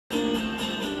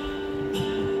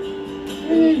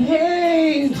And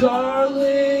hey,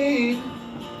 darling,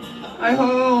 I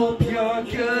hope you're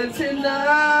good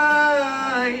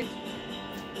tonight.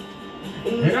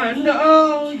 And I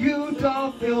know you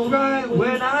don't feel right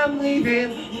when I'm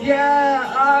leaving.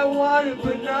 Yeah, I want it,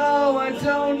 but no, I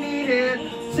don't need it.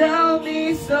 Tell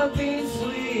me something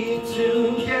sweet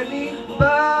to get me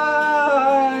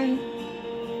by.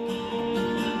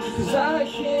 'Cause I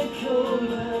can't go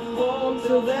back home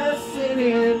till they're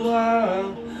singing la,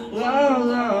 la,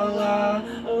 la, la,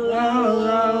 la,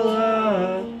 la, la.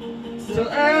 So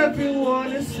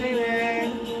everyone is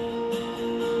singing.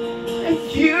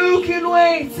 If you can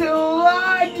wait till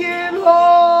I get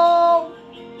home,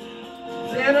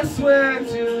 then I swear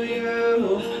to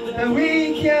you that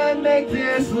we can make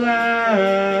this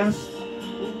last.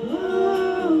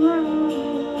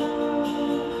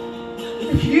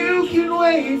 If you can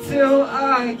wait till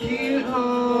I get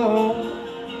home,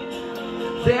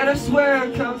 then I swear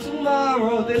come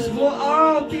tomorrow this will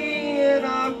all be in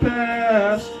our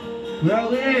past.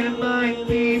 Well, it might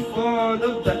be for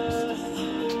the best.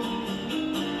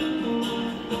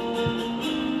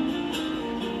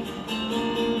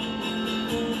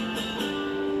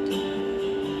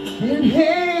 And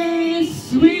hey,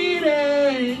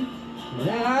 sweetie,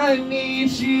 I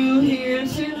need you here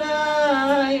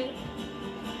tonight.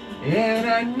 And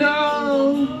I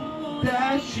know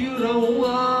that you don't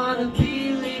wanna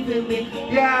be leaving me.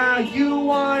 Yeah, you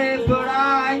want it, but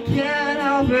I can't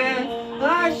help it.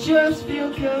 I just feel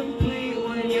complete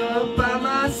when you're by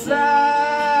my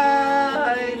side.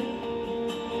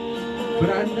 But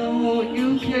I know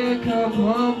you can't come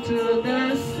home till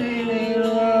the singing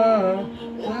love.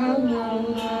 La la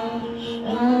la,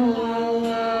 la la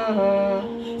la.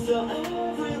 So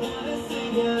everyone is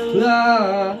singing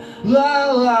la la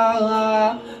la la,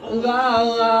 la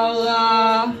la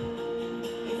la.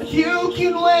 If you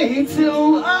can wait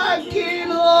till I get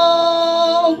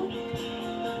home,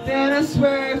 then I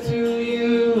swear to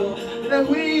you that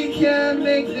we can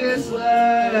make this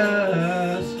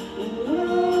last.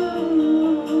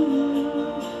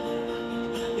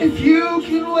 If you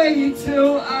can wait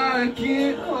till I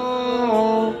get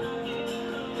home,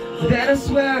 then I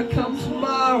swear come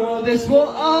tomorrow this will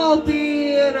all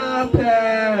be in our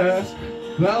past.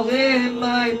 Well, it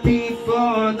might be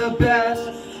for the best.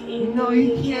 You know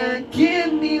you can't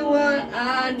give me what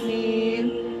I need.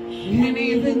 And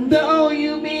even though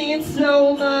you mean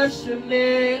so much to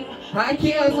me, I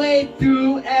can't wait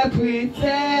through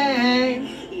everything.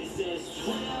 This is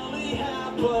truly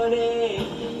happening.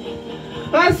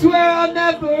 I swear I'll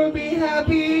never be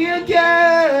happy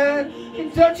again.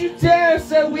 And don't you dare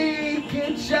say we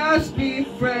can just be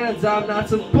friends. I'm not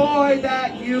some boy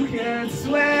that you can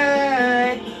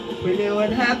sway. We knew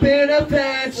it happened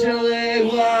eventually.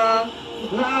 La,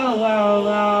 la, la,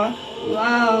 la,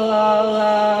 la, la,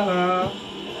 la.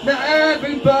 Now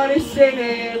everybody's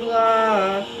singing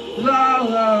la, la,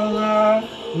 la, la,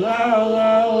 la,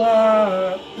 la,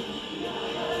 la.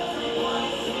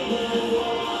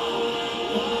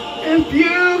 If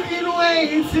you can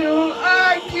wait till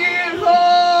I get home,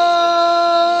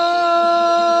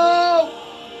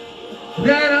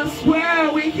 then I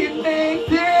swear we can make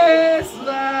this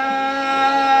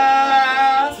last.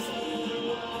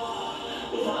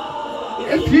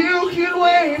 If you can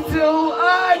wait till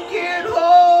I get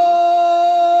home,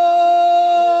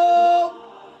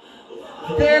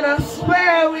 then I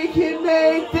swear we can